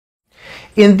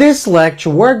In this lecture,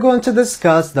 we're going to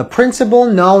discuss the principle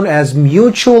known as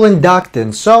mutual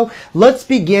inductance. So let's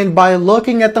begin by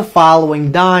looking at the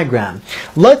following diagram.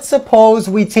 Let's suppose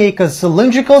we take a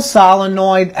cylindrical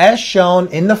solenoid as shown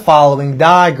in the following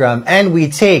diagram, and we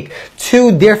take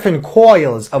two different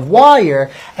coils of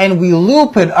wire and we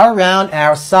loop it around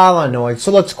our solenoid.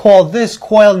 So let's call this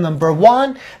coil number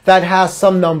 1 that has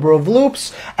some number of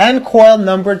loops, and coil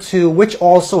number 2 which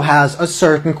also has a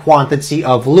certain quantity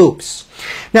of loops.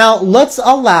 Now let's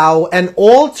allow an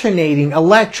alternating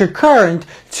electric current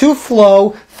to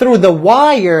flow through the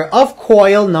wire of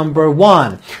coil number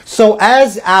 1. So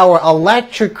as our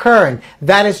electric current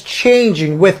that is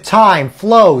changing with time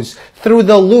flows through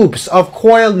the loops of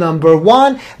coil number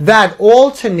 1, that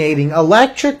alternating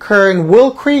electric current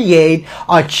will create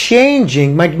a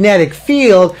changing magnetic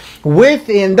field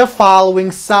within the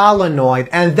following solenoid,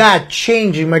 and that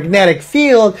changing magnetic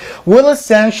field will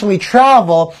essentially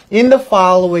travel in the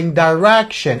following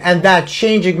direction, and that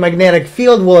changing magnetic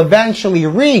field will eventually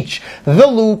reach the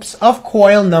loops of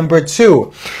coil number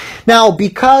 2. Now,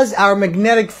 because our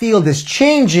magnetic field is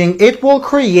changing, it will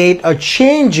create a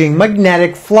changing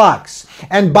magnetic flux.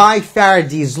 And by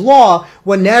Faraday's law,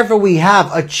 whenever we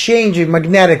have a changing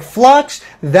magnetic flux,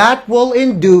 that will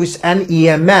induce an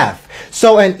EMF.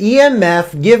 So an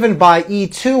EMF given by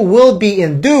E2 will be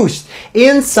induced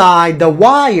inside the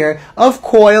wire of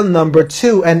coil number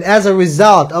 2. And as a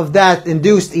result of that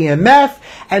induced EMF,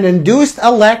 an induced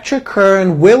electric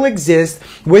current will exist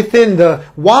within the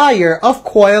wire of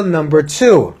coil number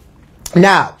 2.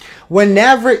 Now,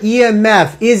 whenever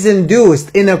EMF is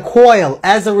induced in a coil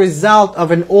as a result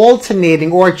of an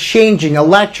alternating or changing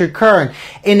electric current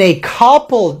in a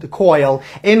coupled coil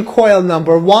in coil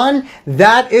number 1,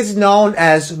 that is known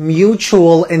as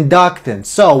mutual inductance.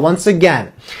 So once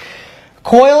again,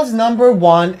 coils number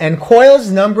 1 and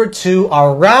coils number 2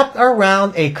 are wrapped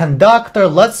around a conductor,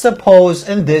 let's suppose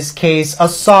in this case a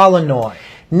solenoid.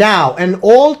 Now, an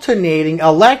alternating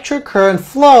electric current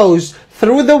flows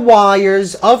through the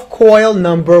wires of coil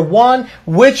number 1,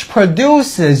 which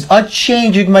produces a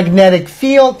changing magnetic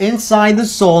field inside the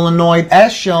solenoid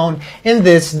as shown in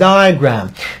this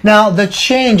diagram. Now, the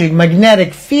changing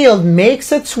magnetic field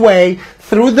makes its way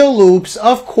through the loops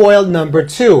of coil number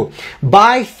 2.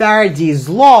 By Faraday's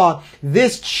law,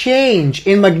 this change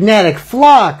in magnetic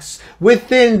flux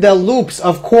within the loops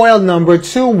of coil number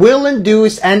 2 will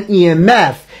induce an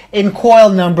EMF in coil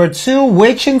number 2,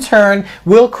 which in turn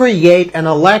will create an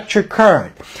electric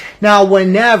current. Now,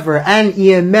 whenever an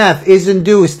EMF is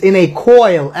induced in a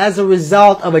coil as a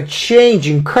result of a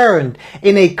changing current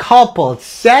in a coupled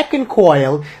second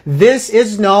coil, this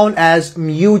is known as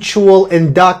mutual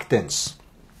inductance.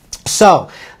 So,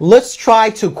 let's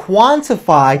try to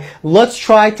quantify, let's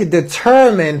try to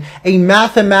determine a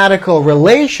mathematical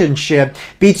relationship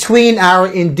between our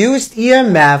induced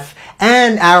EMF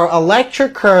and our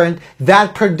electric current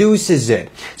that produces it.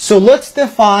 So let's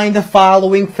define the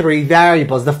following three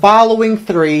variables, the following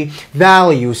three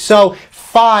values. So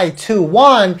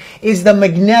phi21 is the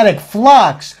magnetic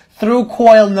flux through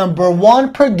coil number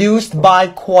 1 produced by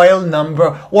coil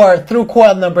number, or through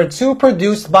coil number 2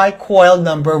 produced by coil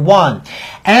number 1.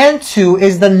 And 2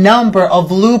 is the number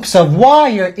of loops of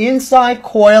wire inside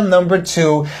coil number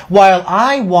 2, while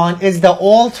I1 is the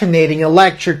alternating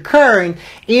electric current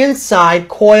inside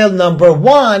coil number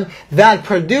 1 that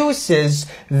produces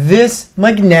this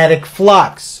magnetic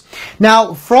flux.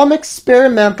 Now, from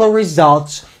experimental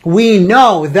results, we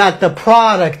know that the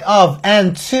product of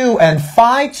N2 and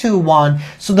phi21,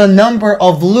 so the number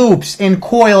of loops in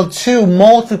coil 2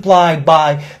 multiplied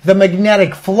by the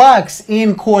magnetic flux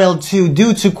in coil 2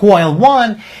 due to coil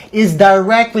 1, is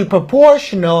directly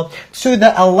proportional to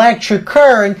the electric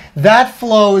current that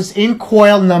flows in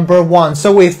coil number 1.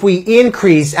 So if we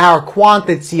increase our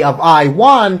quantity of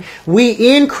I1,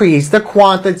 we increase the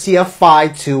quantity of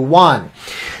phi21.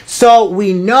 So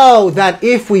we know that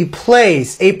if we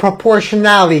place a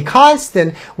proportionality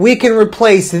constant, we can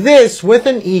replace this with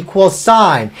an equal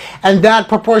sign. And that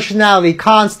proportionality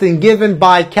constant given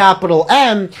by capital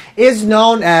M is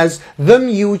known as the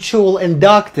mutual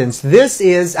inductance. This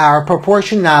is our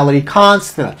proportionality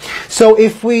constant. So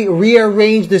if we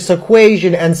rearrange this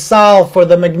equation and solve for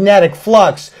the magnetic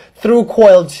flux through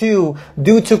coil 2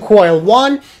 due to coil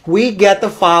 1, we get the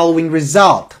following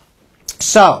result.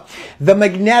 So, the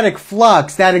magnetic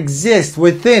flux that exists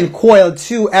within coil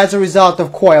 2 as a result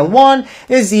of coil 1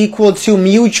 is equal to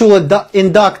mutual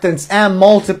inductance M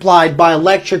multiplied by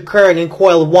electric current in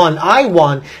coil 1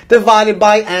 I1 divided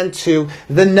by N2,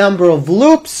 the number of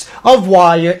loops of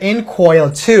wire in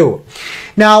coil 2.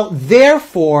 Now,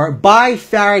 therefore, by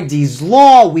Faraday's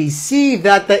law, we see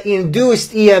that the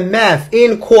induced EMF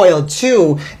in coil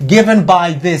 2, given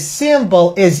by this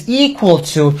symbol, is equal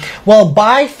to, well,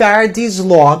 by Faraday's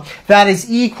law, that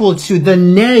is equal to the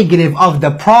negative of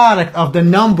the product of the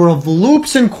number of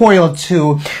loops in coil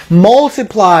 2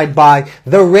 multiplied by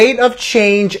the rate of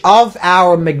change of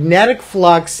our magnetic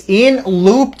flux in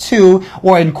loop 2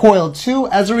 or in coil 2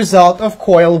 as a result of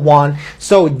coil 1.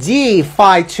 So d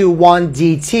phi 21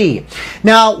 dt.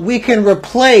 Now we can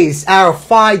replace our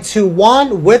phi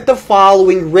 21 with the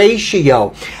following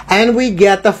ratio and we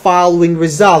get the following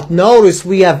result. Notice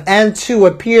we have N2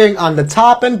 appearing on the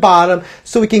top and bottom,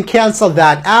 so we can cancel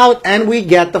that out and we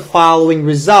get the following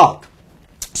result.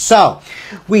 So,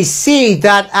 we see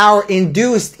that our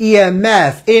induced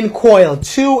EMF in coil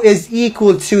 2 is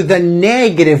equal to the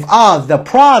negative of the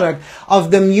product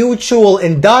of the mutual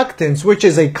inductance, which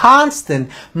is a constant,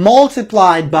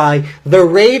 multiplied by the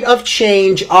rate of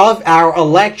change of our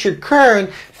electric current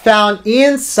found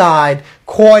inside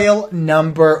coil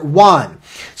number 1.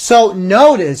 So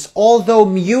notice, although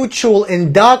mutual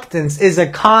inductance is a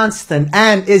constant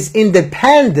and is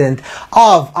independent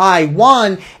of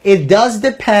I1, it does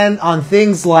depend on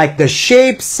things like the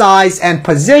shape, size, and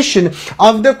position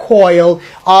of the coil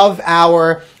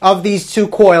of these two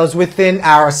coils within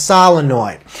our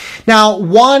solenoid. Now,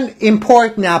 one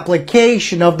important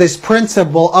application of this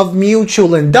principle of mutual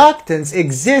inductance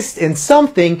exists in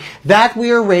something that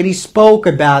we already spoke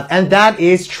about, and that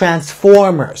is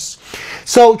transformers.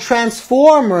 So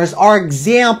transformers are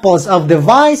examples of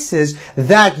devices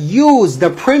that use the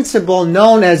principle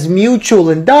known as mutual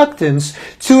inductance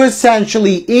to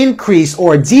essentially increase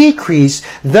or decrease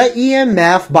the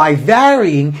EMF by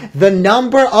varying the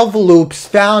number of loops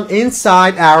found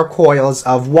inside our coils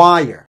of wire.